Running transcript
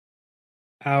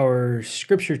Our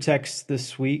scripture text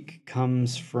this week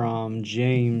comes from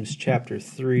James chapter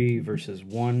 3, verses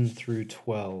 1 through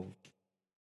 12.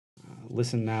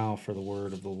 Listen now for the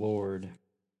word of the Lord.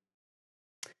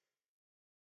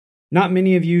 Not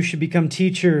many of you should become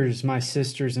teachers, my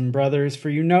sisters and brothers, for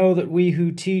you know that we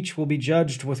who teach will be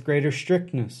judged with greater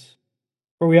strictness.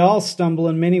 For we all stumble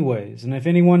in many ways, and if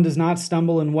anyone does not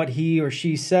stumble in what he or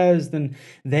she says, then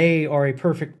they are a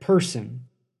perfect person,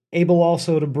 able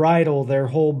also to bridle their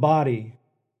whole body.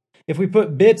 If we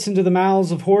put bits into the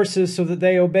mouths of horses so that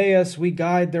they obey us, we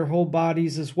guide their whole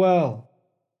bodies as well.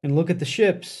 And look at the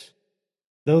ships.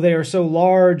 Though they are so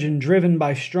large and driven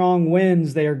by strong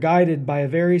winds, they are guided by a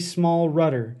very small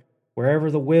rudder, wherever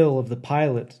the will of the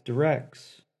pilot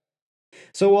directs.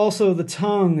 So also the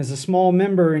tongue is a small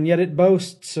member, and yet it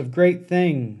boasts of great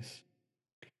things.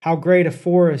 How great a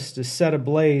forest is set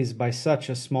ablaze by such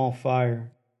a small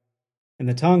fire. And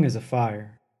the tongue is a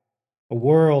fire, a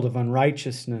world of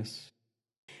unrighteousness.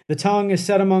 The tongue is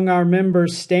set among our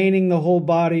members, staining the whole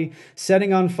body,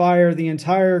 setting on fire the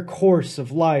entire course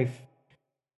of life.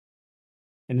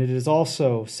 And it is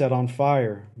also set on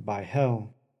fire by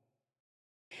hell.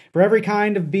 For every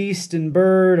kind of beast and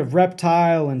bird, of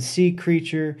reptile and sea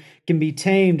creature can be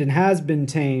tamed and has been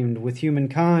tamed with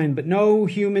humankind, but no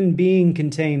human being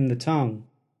can tame the tongue.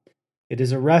 It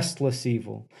is a restless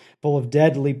evil, full of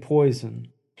deadly poison.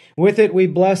 With it we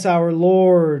bless our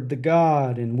Lord, the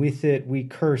God, and with it we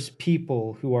curse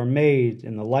people who are made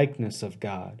in the likeness of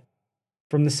God.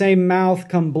 From the same mouth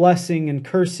come blessing and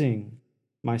cursing,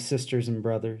 my sisters and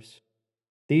brothers.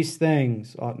 These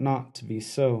things ought not to be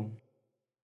so.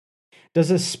 Does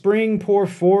a spring pour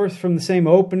forth from the same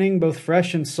opening both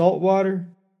fresh and salt water?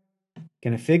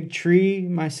 Can a fig tree,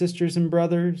 my sisters and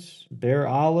brothers, bear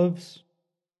olives?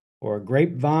 Or a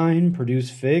grapevine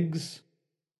produce figs?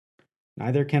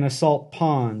 Neither can a salt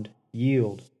pond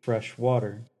yield fresh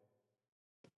water.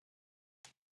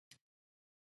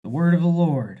 The word of the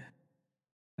Lord.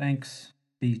 Thanks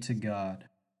be to God.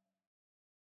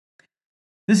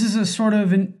 This is a sort of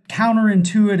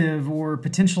counterintuitive or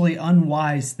potentially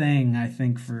unwise thing, I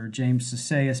think, for James to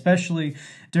say, especially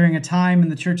during a time in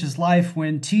the church's life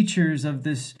when teachers of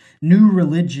this new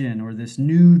religion or this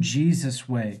new Jesus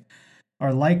way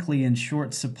are likely in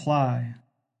short supply.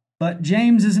 But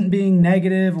James isn't being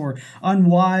negative or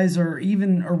unwise or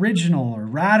even original or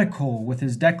radical with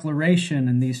his declaration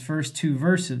in these first two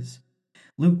verses.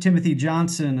 Luke Timothy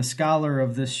Johnson, a scholar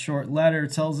of this short letter,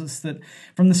 tells us that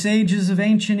from the sages of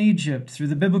ancient Egypt, through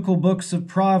the biblical books of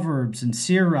Proverbs and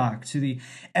Sirach, to the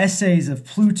essays of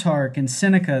Plutarch and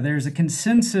Seneca, there's a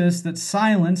consensus that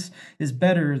silence is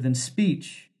better than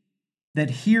speech. That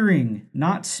hearing,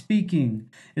 not speaking,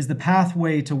 is the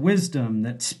pathway to wisdom,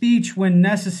 that speech, when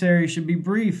necessary, should be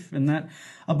brief, and that,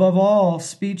 above all,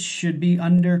 speech should be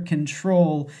under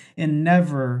control and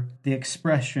never the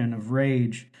expression of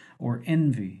rage or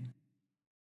envy.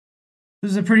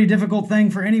 This is a pretty difficult thing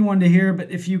for anyone to hear, but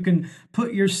if you can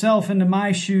put yourself into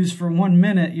my shoes for 1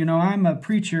 minute, I'm a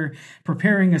preacher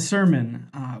preparing a sermon,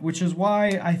 which is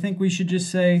why I think we should just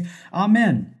say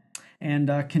Amen.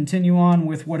 And continue on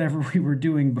with whatever we were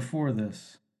doing before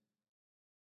this.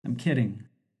 I'm kidding.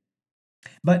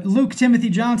 But Luke Timothy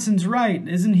Johnson's right,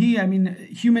 isn't he? I mean,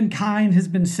 humankind has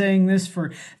been saying this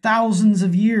for thousands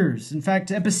of years. In fact,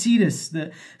 Epictetus,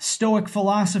 the Stoic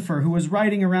philosopher who was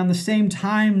writing around the same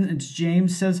time as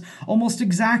James, says almost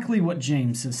exactly what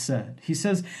James has said. He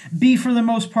says, "Be for the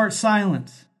most part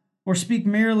silent, or speak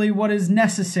merely what is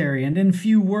necessary and in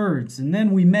few words, and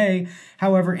then we may,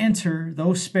 however, enter,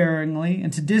 though sparingly,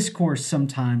 into discourse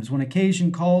sometimes when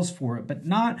occasion calls for it, but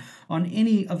not on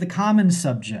any of the common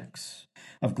subjects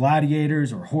of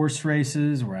gladiators or horse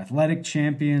races or athletic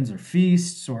champions or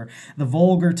feasts or the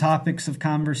vulgar topics of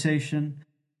conversation,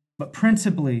 but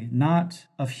principally not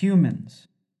of humans,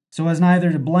 so as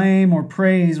neither to blame or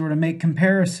praise or to make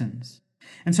comparisons.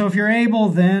 And so if you're able,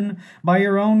 then, by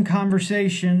your own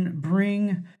conversation,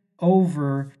 bring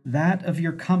over that of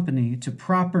your company to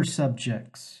proper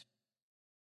subjects.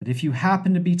 But if you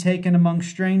happen to be taken among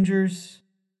strangers,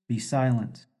 be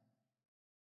silent."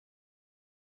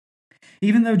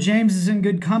 Even though James is in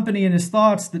good company in his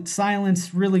thoughts that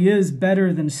silence really is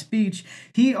better than speech,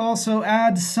 he also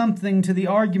adds something to the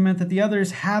argument that the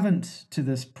others haven't to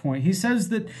this point. He says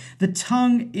that the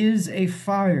tongue is a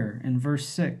fire in verse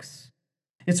 6.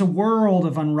 It's a world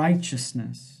of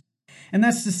unrighteousness. And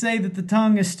that's to say that the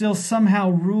tongue is still somehow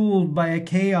ruled by a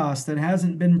chaos that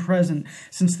hasn't been present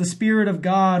since the Spirit of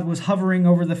God was hovering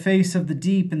over the face of the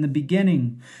deep in the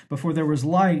beginning, before there was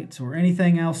light or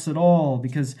anything else at all.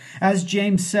 Because, as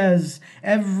James says,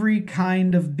 every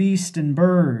kind of beast and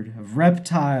bird, of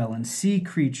reptile and sea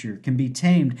creature can be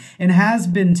tamed and has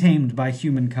been tamed by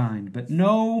humankind, but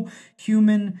no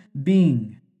human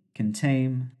being can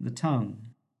tame the tongue.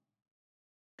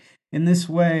 In this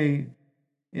way,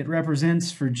 it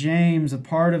represents for James a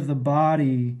part of the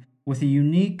body with a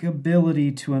unique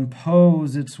ability to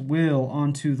impose its will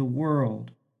onto the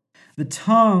world. The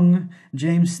tongue,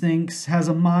 James thinks, has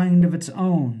a mind of its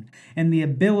own and the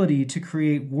ability to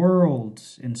create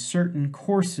worlds and certain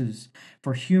courses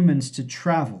for humans to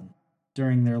travel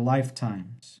during their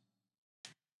lifetimes.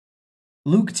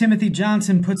 Luke Timothy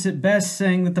Johnson puts it best,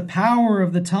 saying that the power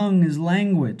of the tongue is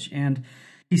language, and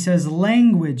he says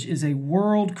language is a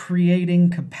world-creating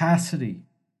capacity.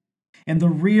 And the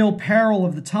real peril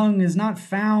of the tongue is not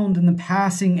found in the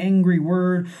passing angry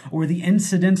word or the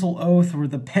incidental oath or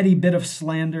the petty bit of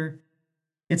slander.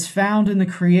 It's found in the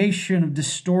creation of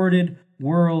distorted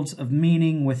worlds of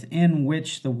meaning within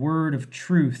which the word of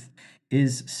truth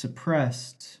is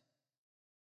suppressed.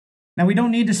 Now, we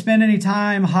don't need to spend any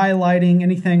time highlighting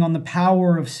anything on the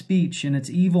power of speech and its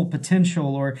evil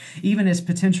potential or even its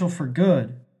potential for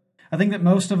good. I think that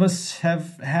most of us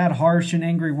have had harsh and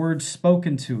angry words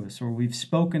spoken to us, or we've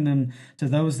spoken them to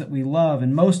those that we love.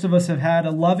 And most of us have had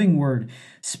a loving word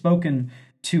spoken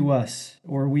to us,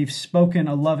 or we've spoken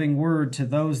a loving word to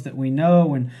those that we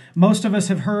know. And most of us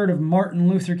have heard of Martin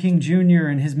Luther King Jr.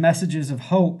 and his messages of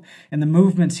hope and the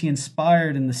movements he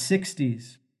inspired in the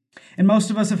 60s. And most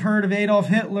of us have heard of Adolf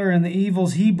Hitler and the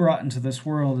evils he brought into this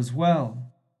world as well.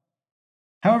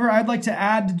 However, I'd like to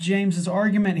add to James's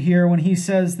argument here when he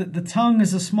says that the tongue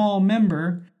is a small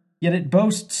member, yet it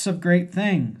boasts of great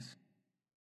things.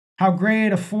 How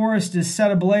great a forest is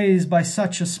set ablaze by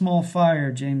such a small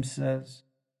fire, James says.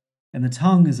 And the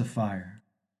tongue is a fire,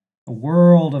 a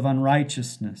world of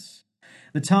unrighteousness.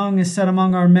 The tongue is set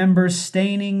among our members,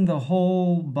 staining the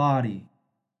whole body,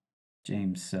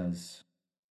 James says.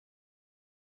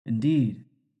 Indeed,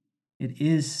 it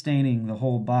is staining the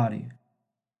whole body.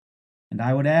 And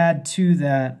I would add to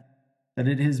that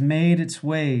it has made its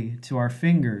way to our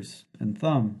fingers and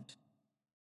thumbs.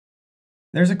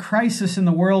 There's a crisis in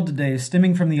the world today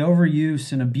stemming from the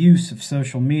overuse and abuse of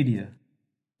social media.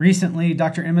 Recently,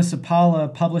 Dr. Emma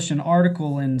Sapala published an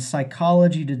article in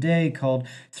Psychology Today called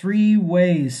 3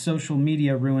 Ways Social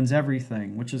Media Ruins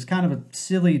Everything, which is kind of a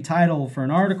silly title for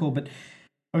an article, but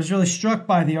I was really struck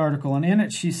by the article, and in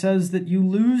it she says that you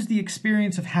lose the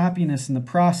experience of happiness in the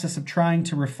process of trying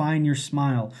to refine your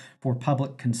smile for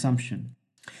public consumption.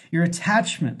 Your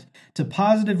attachment to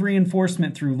positive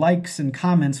reinforcement through likes and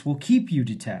comments will keep you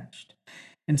detached.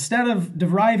 Instead of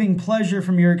deriving pleasure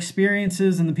from your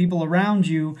experiences and the people around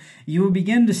you, you will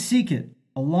begin to seek it,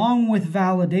 along with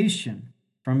validation,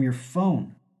 from your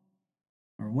phone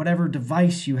or whatever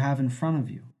device you have in front of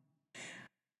you.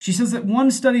 She says that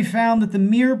one study found that the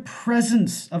mere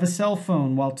presence of a cell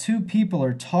phone while 2 people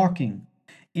are talking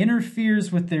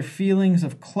interferes with their feelings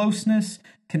of closeness,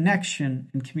 connection,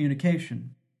 and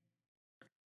communication.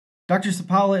 Dr.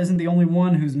 Sapala isn't the only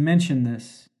one who's mentioned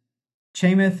this.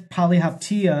 Chamath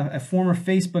Palihapitiya, a former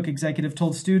Facebook executive,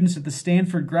 told students at the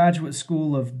Stanford Graduate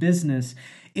School of Business,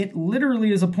 "It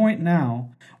literally is a point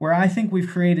now where I think we've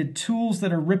created tools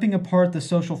that are ripping apart the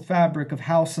social fabric of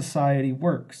how society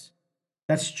works."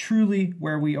 That's truly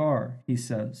where we are, he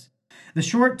says. The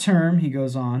short term, he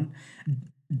goes on,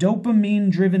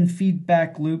 dopamine-driven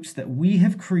feedback loops that we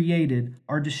have created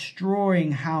are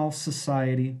destroying how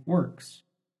society works.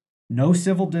 No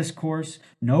civil discourse,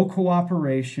 no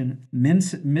cooperation,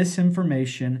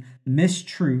 misinformation,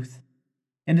 mistruth.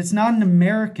 And it's not an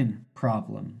American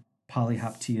problem,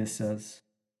 Palihapitiya says.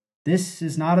 This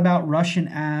is not about Russian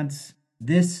ads.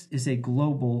 This is a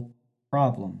global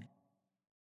problem.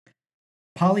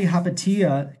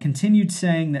 Palihapitiya continued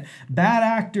saying that bad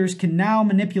actors can now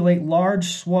manipulate large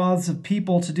swaths of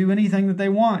people to do anything that they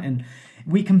want, and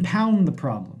we compound the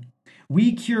problem.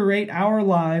 We curate our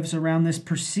lives around this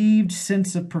perceived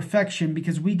sense of perfection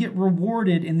because we get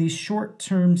rewarded in these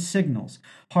short-term signals,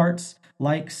 hearts,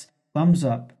 likes, thumbs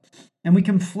up, and we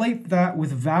conflate that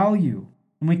with value,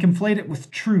 and we conflate it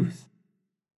with truth.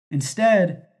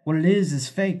 Instead, what it is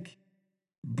fake,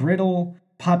 brittle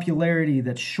popularity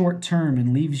that's short-term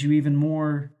and leaves you even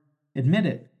more, admit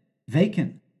it,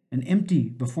 vacant and empty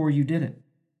before you did it.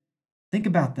 Think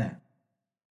about that.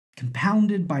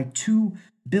 Compounded by 2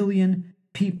 billion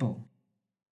people.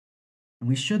 And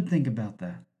we should think about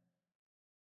that.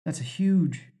 That's a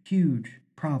huge huge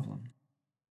problem.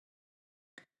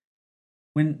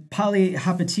 When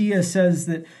Polyhapatia says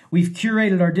that we've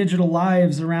curated our digital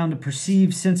lives around a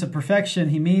perceived sense of perfection,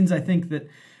 he means, I think, that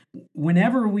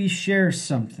whenever we share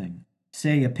something,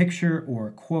 say a picture or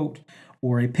a quote,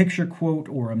 or a picture quote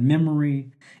or a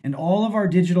memory, and all of our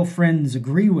digital friends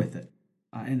agree with it,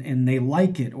 and they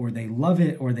like it, or they love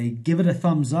it, or they give it a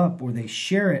thumbs up, or they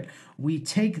share it, we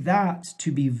take that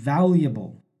to be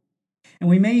valuable. And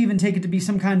we may even take it to be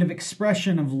some kind of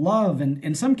expression of love. And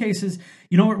in some cases,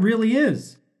 it really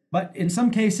is. But in some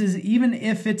cases, even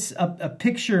if it's a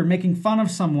picture making fun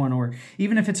of someone, or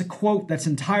even if it's a quote that's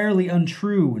entirely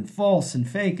untrue and false and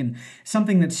fake and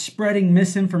something that's spreading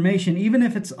misinformation, even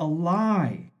if it's a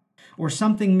lie or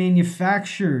something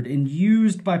manufactured and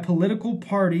used by political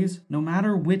parties, no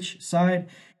matter which side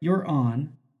you're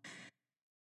on,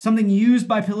 something used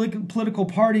by political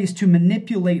parties to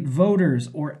manipulate voters,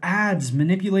 or ads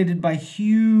manipulated by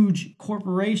huge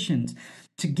corporations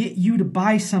to get you to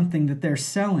buy something that they're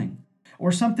selling,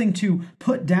 or something to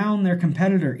put down their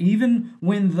competitor, even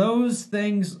when those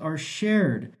things are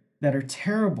shared that are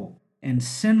terrible and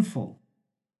sinful,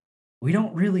 we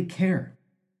don't really care.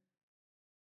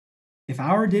 If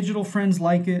our digital friends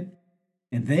like it,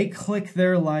 and they click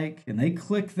their like, and they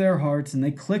click their hearts, and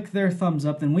they click their thumbs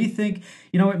up, then we think,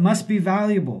 it must be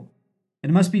valuable. It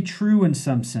must be true in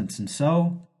some sense. And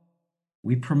so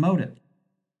we promote it.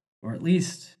 Or at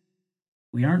least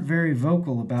we aren't very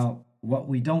vocal about what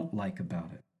we don't like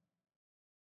about it.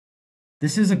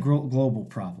 This is a global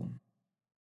problem.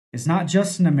 It's not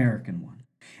just an American one.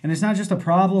 And it's not just a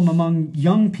problem among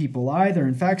young people either.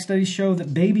 In fact, studies show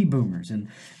that baby boomers and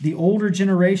the older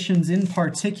generations in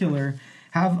particular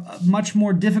have a much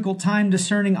more difficult time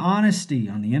discerning honesty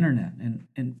on the internet.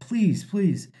 And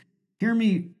please hear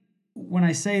me when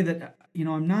I say that,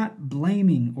 I'm not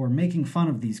blaming or making fun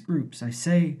of these groups. I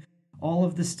say all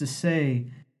of this to say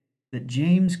that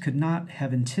James could not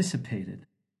have anticipated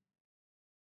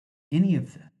any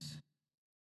of this.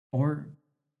 Or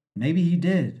maybe he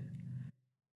did.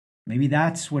 Maybe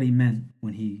that's what he meant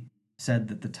when he said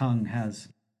that the tongue has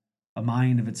a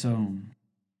mind of its own.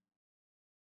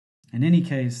 In any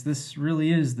case, this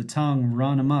really is the tongue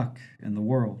run amok in the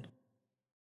world.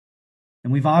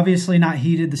 And we've obviously not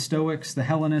heeded the Stoics, the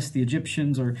Hellenists, the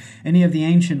Egyptians, or any of the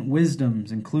ancient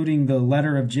wisdoms, including the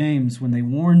letter of James, when they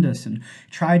warned us and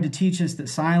tried to teach us that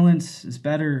silence is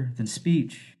better than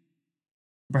speech.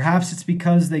 Perhaps it's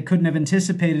because they couldn't have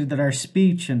anticipated that our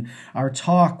speech and our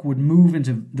talk would move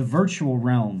into the virtual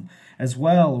realm as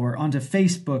well, or onto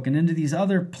Facebook and into these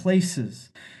other places.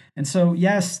 And so,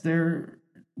 yes, there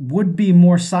would be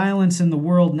more silence in the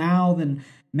world now than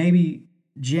maybe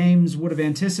James would have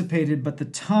anticipated, but the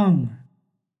tongue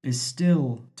is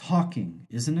still talking,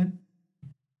 isn't it?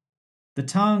 The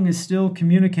tongue is still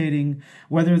communicating,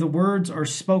 whether the words are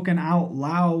spoken out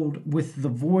loud with the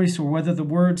voice or whether the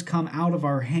words come out of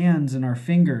our hands and our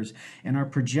fingers and are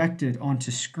projected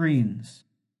onto screens.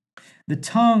 The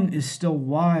tongue is still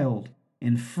wild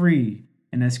and free,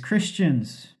 and as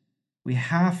Christians, we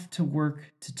have to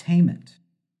work to tame it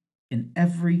in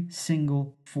every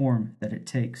single form that it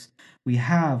takes. We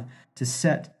have to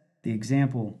set the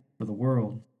example for the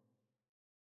world.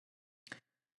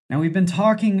 Now, we've been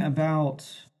talking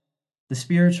about the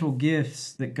spiritual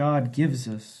gifts that God gives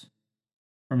us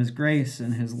from His grace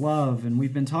and His love, and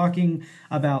we've been talking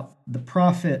about the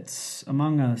prophets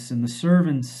among us and the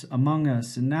servants among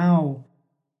us, and now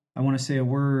I want to say a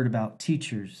word about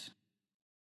teachers.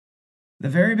 The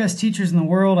very best teachers in the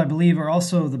world, I believe, are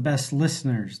also the best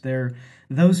listeners. They're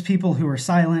those people who are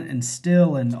silent and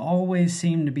still and always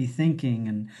seem to be thinking,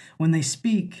 and when they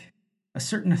speak, a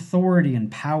certain authority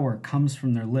and power comes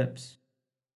from their lips.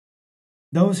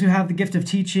 Those who have the gift of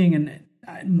teaching,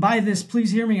 and by this,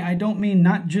 please hear me, I don't mean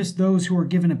not just those who are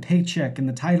given a paycheck and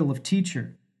the title of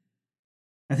teacher.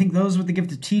 I think those with the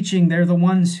gift of teaching, they're the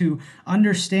ones who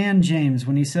understand James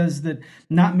when he says that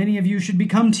not many of you should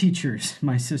become teachers,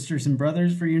 my sisters and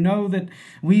brothers, for you know that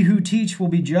we who teach will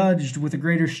be judged with a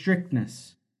greater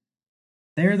strictness.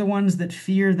 They're the ones that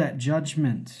fear that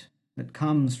judgment that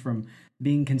comes from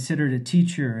being considered a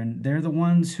teacher, and they're the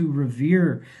ones who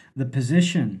revere the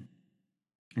position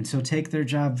and so take their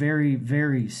job very,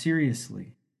 very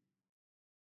seriously.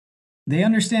 They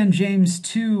understand James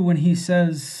too when he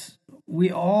says,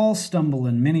 we all stumble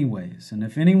in many ways, and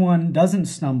if anyone doesn't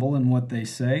stumble in what they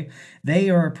say, they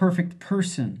are a perfect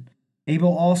person,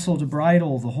 able also to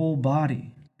bridle the whole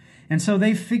body. And so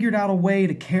they've figured out a way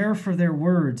to care for their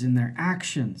words and their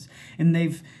actions. And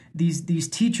these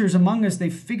teachers among us,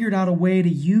 they've figured out a way to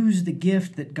use the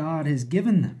gift that God has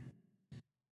given them.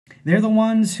 They're the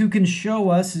ones who can show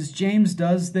us, as James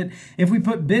does, that if we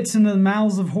put bits into the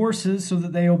mouths of horses so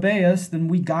that they obey us, then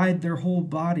we guide their whole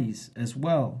bodies as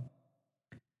well.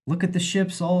 Look at the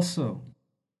ships also.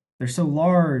 They're so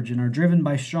large and are driven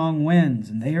by strong winds,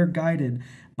 and they are guided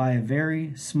by a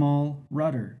very small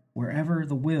rudder wherever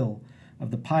the will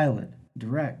of the pilot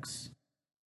directs.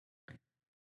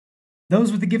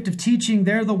 Those with the gift of teaching,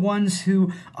 they're the ones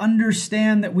who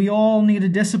understand that we all need a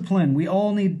discipline. We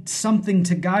all need something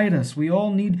to guide us. We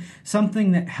all need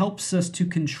something that helps us to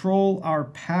control our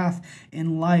path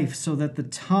in life so that the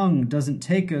tongue doesn't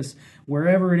take us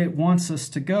wherever it wants us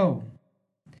to go.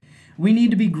 We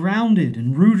need to be grounded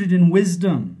and rooted in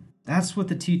wisdom. That's what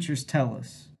the teachers tell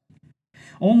us.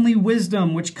 Only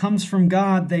wisdom, which comes from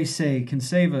God, they say, can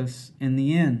save us in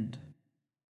the end.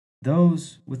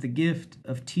 Those with the gift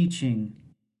of teaching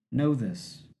know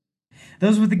this.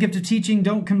 Those with the gift of teaching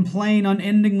don't complain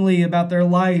unendingly about their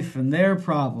life and their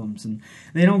problems, and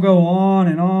they don't go on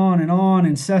and on and on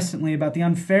incessantly about the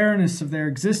unfairness of their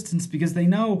existence because they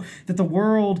know that the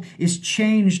world is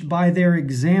changed by their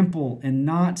example and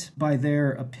not by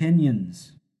their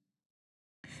opinions.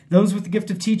 Those with the gift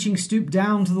of teaching stoop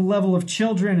down to the level of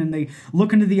children, and they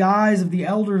look into the eyes of the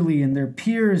elderly and their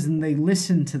peers, and they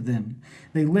listen to them.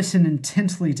 They listen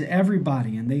intently to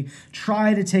everybody, and they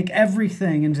try to take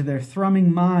everything into their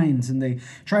thrumming minds, and they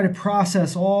try to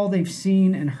process all they've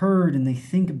seen and heard, and they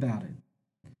think about it.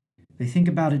 They think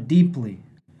about it deeply,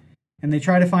 and they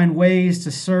try to find ways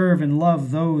to serve and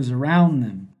love those around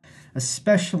them,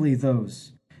 especially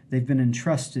those they've been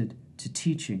entrusted to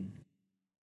teaching.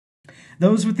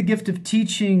 Those with the gift of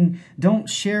teaching don't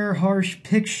share harsh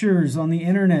pictures on the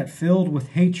internet filled with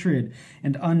hatred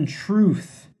and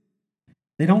untruth.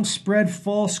 They don't spread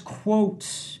false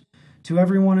quotes to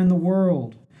everyone in the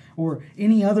world or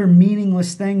any other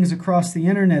meaningless things across the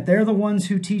internet. They're the ones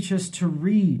who teach us to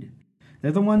read.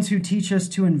 They're the ones who teach us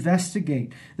to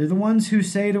investigate. They're the ones who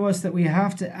say to us that we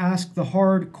have to ask the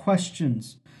hard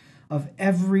questions of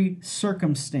every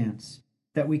circumstance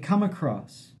that we come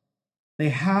across. They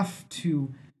have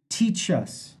to teach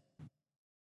us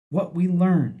what we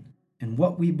learn and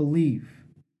what we believe.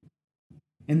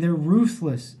 And they're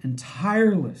ruthless and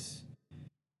tireless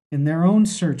in their own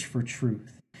search for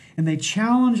truth. And they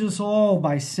challenge us all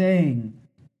by saying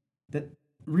that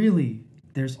really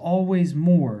there's always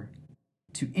more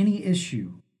to any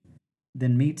issue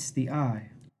than meets the eye.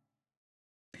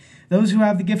 Those who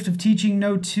have the gift of teaching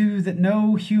know too that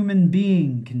no human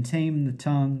being can tame the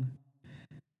tongue.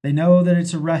 They know that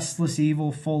it's a restless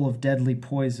evil full of deadly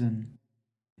poison.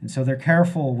 And so they're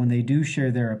careful when they do share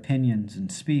their opinions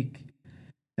and speak.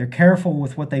 They're careful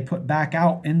with what they put back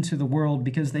out into the world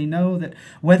because they know that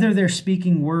whether they're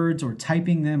speaking words or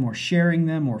typing them or sharing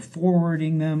them or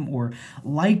forwarding them or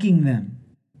liking them,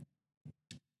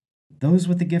 those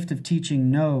with the gift of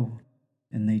teaching know,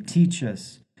 and they teach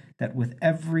us, that with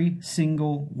every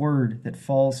single word that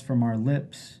falls from our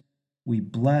lips, we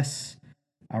bless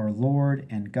our Lord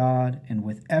and God, and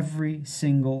with every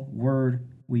single word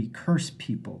we curse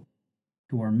people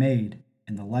who are made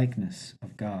in the likeness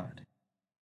of God.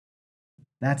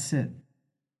 That's it.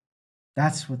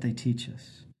 That's what they teach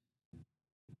us.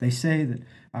 They say that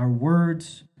our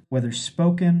words, whether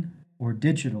spoken or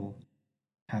digital,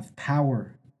 have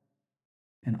power,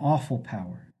 an awful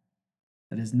power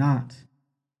that is not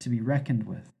to be reckoned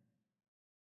with.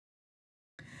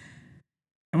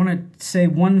 I want to say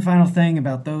one final thing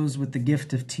about those with the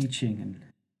gift of teaching. And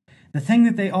the thing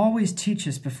that they always teach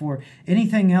us before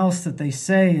anything else that they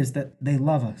say is that they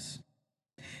love us.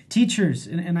 Teachers,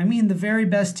 and I mean the very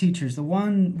best teachers, the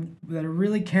one that are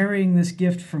really carrying this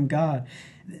gift from God,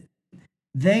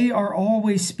 they are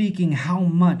always speaking how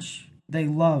much they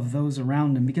love those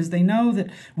around them because they know that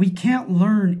we can't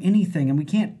learn anything and we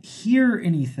can't hear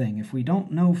anything if we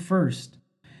don't know first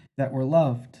that we're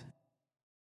loved.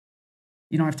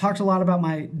 You know, I've talked a lot about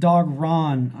my dog,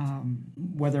 Ron,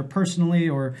 whether personally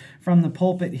or from the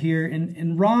pulpit here.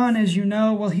 And Ron, as you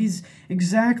know, well, he's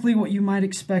exactly what you might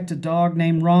expect a dog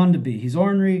named Ron to be. He's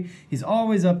ornery, he's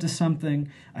always up to something,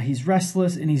 he's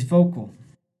restless, and he's vocal.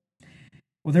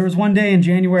 Well, there was one day in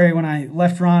January when I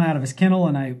left Ron out of his kennel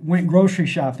and I went grocery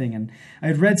shopping. And I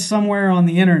had read somewhere on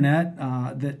the internet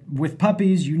that with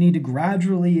puppies, you need to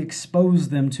gradually expose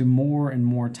them to more and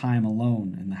more time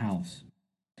alone in the house.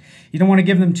 You don't want to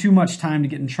give them too much time to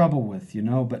get in trouble with,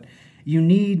 but you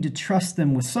need to trust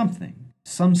them with something,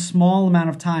 some small amount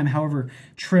of time, however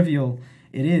trivial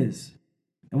it is.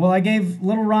 And well, I gave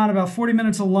little Ron about 40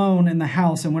 minutes alone in the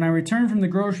house, and when I returned from the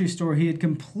grocery store, he had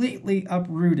completely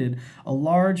uprooted a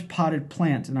large potted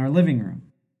plant in our living room.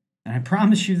 And I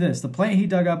promise you this, the plant he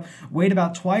dug up weighed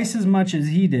about twice as much as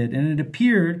he did, and it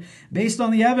appeared, based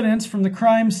on the evidence from the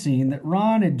crime scene, that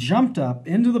Ron had jumped up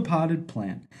into the potted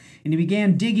plant, and he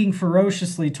began digging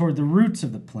ferociously toward the roots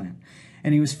of the plant,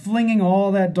 and he was flinging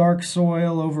all that dark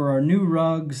soil over our new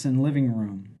rugs and living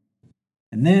room.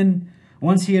 And then,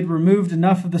 once he had removed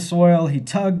enough of the soil, he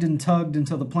tugged and tugged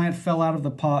until the plant fell out of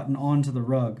the pot and onto the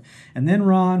rug. And then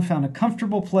Ron found a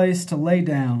comfortable place to lay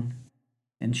down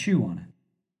and chew on it.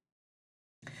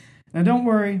 Now don't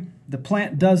worry, the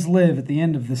plant does live at the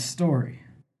end of this story.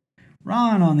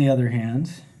 Ron, on the other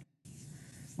hand,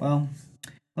 well,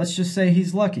 let's just say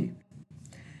he's lucky.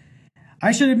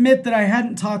 I should admit that I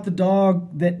hadn't taught the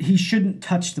dog that he shouldn't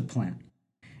touch the plant.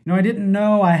 I didn't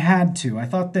know I had to. I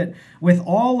thought that with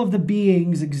all of the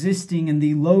beings existing in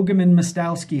the Logeman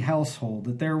Mostowski household,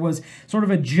 that there was sort of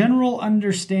a general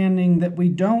understanding that we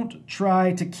don't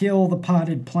try to kill the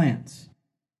potted plants.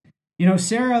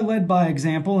 Sarah led by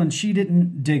example, and she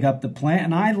didn't dig up the plant,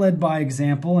 and I led by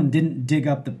example and didn't dig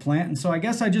up the plant, and so I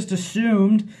guess I just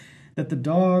assumed that the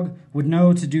dog would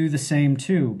know to do the same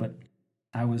too, but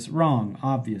I was wrong,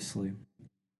 obviously.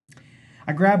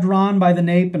 I grabbed Ron by the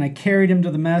nape and I carried him to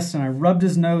the mess and I rubbed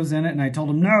his nose in it and I told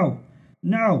him, no,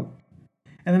 no.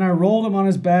 And then I rolled him on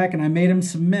his back and I made him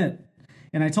submit.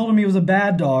 And I told him he was a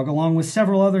bad dog, along with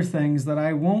several other things that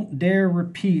I won't dare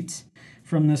repeat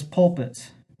from this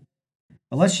pulpit.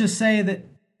 But let's just say that,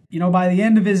 by the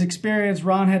end of his experience,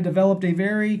 Ron had developed a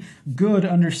very good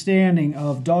understanding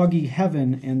of doggy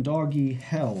heaven and doggy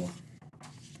hell.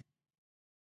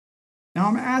 Now,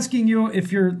 I'm asking you,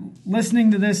 if you're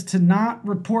listening to this, to not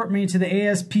report me to the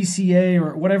ASPCA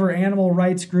or whatever animal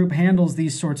rights group handles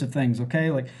these sorts of things, okay?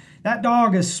 Like, that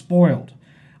dog is spoiled,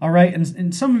 all right?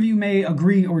 And some of you may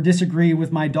agree or disagree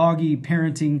with my doggy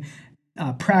parenting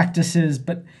practices,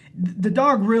 but the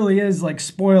dog really is like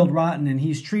spoiled rotten, and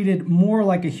he's treated more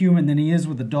like a human than he is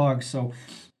with a dog. So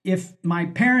if my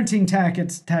parenting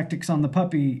tactics on the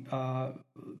puppy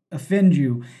offend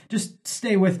you, just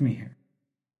stay with me here.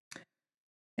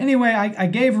 Anyway, I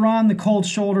gave Ron the cold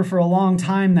shoulder for a long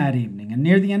time that evening, and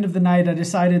near the end of the night, I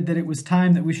decided that it was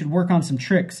time that we should work on some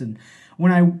tricks, and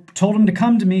when I told him to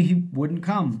come to me, he wouldn't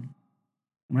come.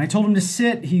 When I told him to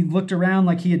sit, he looked around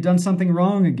like he had done something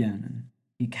wrong again, and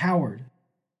he cowered.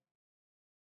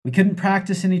 We couldn't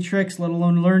practice any tricks, let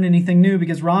alone learn anything new,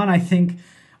 because Ron, I think,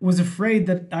 was afraid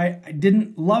that I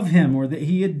didn't love him or that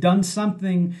he had done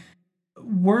something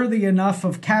worthy enough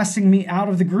of casting me out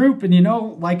of the group. And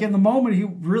like in the moment, he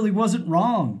really wasn't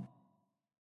wrong.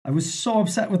 I was so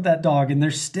upset with that dog, and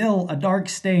there's still a dark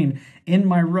stain in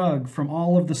my rug from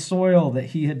all of the soil that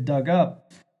he had dug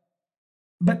up.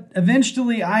 But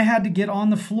eventually I had to get on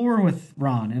the floor with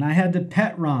Ron, and I had to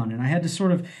pet Ron, and I had to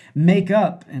sort of make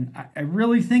up. And I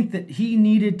really think that he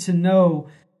needed to know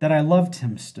that I loved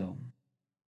him still.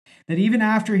 That even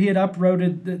after he had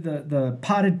uprooted the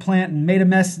potted plant and made a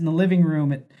mess in the living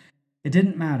room, it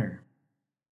didn't matter.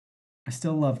 I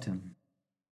still loved him.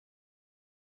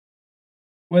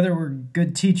 Whether we're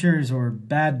good teachers or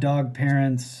bad dog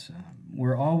parents,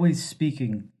 we're always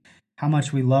speaking how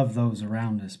much we love those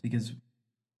around us, because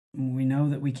we know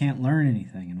that we can't learn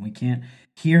anything and we can't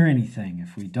hear anything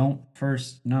if we don't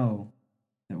first know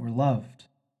that we're loved.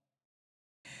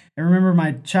 I remember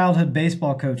my childhood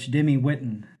baseball coach, Dimmy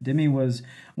Witten. Dimmy was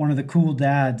one of the cool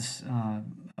dads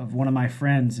of one of my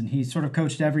friends, and he sort of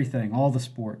coached everything, all the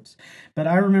sports. But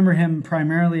I remember him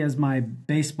primarily as my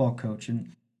baseball coach.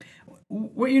 And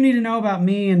what you need to know about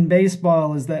me and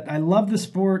baseball is that I love the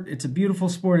sport. It's a beautiful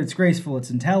sport. It's graceful. It's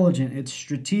intelligent. It's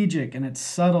strategic, and it's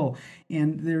subtle.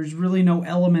 And there's really no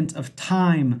element of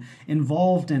time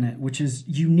involved in it, which is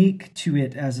unique to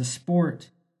it as a sport.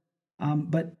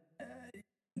 But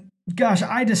gosh,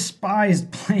 I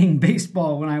despised playing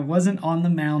baseball when I wasn't on the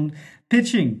mound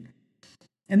pitching.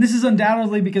 And this is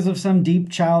undoubtedly because of some deep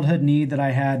childhood need that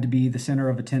I had to be the center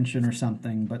of attention or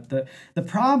something. But the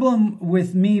problem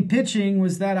with me pitching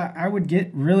was that I would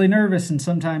get really nervous and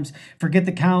sometimes forget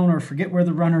the count or forget where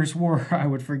the runners were. I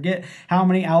would forget how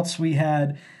many outs we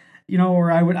had,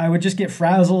 or I would just get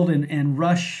frazzled and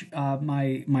rush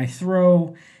my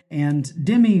throw. And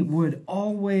Dimmy would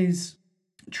always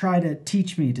try to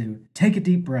teach me to take a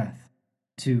deep breath,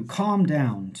 to calm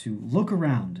down, to look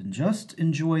around and just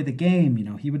enjoy the game.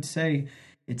 He would say,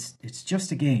 it's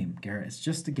just a game, Garrett. It's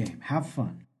just a game. Have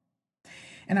fun.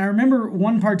 And I remember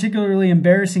one particularly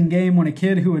embarrassing game when a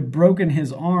kid who had broken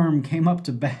his arm came up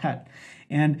to bat.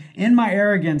 And in my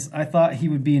arrogance, I thought he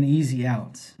would be an easy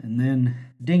out. And then,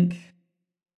 dink.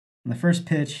 On the first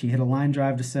pitch, he hit a line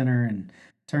drive to center and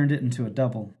turned it into a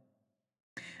double.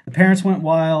 The parents went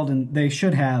wild, and they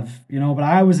should have, but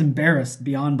I was embarrassed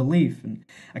beyond belief, and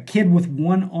a kid with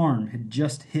one arm had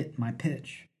just hit my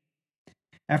pitch.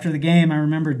 After the game, I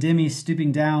remember Dimmy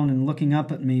stooping down and looking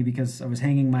up at me because I was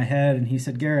hanging my head, and he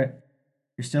said, "Garrett,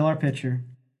 you're still our pitcher.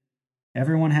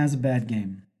 Everyone has a bad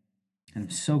game, and I'm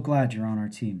so glad you're on our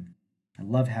team. I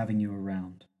love having you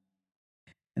around."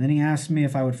 And then he asked me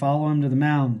if I would follow him to the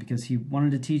mound because he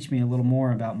wanted to teach me a little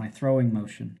more about my throwing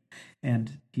motion.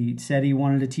 And he said he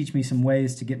wanted to teach me some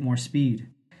ways to get more speed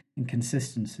and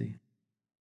consistency.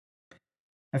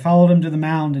 I followed him to the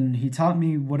mound, and he taught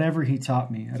me whatever he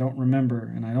taught me. I don't remember,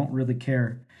 and I don't really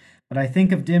care. But I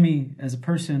think of Dimmy as a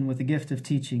person with a gift of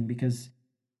teaching because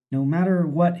no matter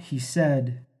what he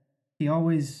said, he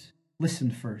always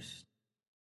listened first.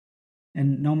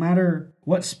 And no matter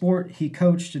what sport he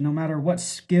coached and no matter what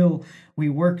skill we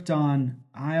worked on,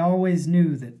 I always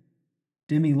knew that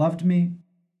Dimmy loved me,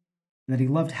 that he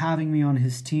loved having me on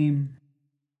his team,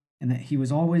 and that he was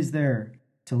always there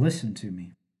to listen to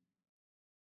me.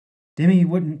 Dimmy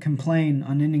wouldn't complain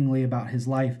unendingly about his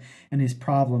life and his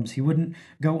problems. He wouldn't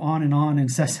go on and on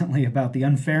incessantly about the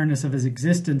unfairness of his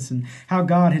existence and how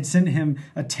God had sent him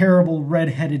a terrible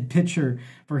red-headed pitcher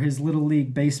for his Little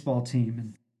League baseball team.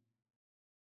 And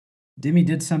Dimmy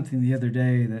did something the other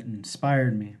day that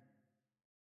inspired me.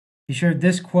 He shared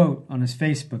this quote on his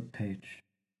Facebook page: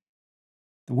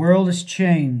 "The world is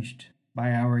changed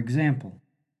by our example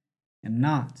and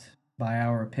not by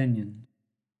our opinion."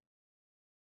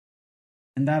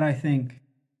 And that, I think,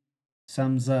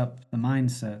 sums up the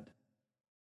mindset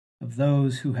of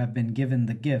those who have been given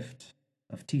the gift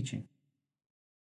of teaching.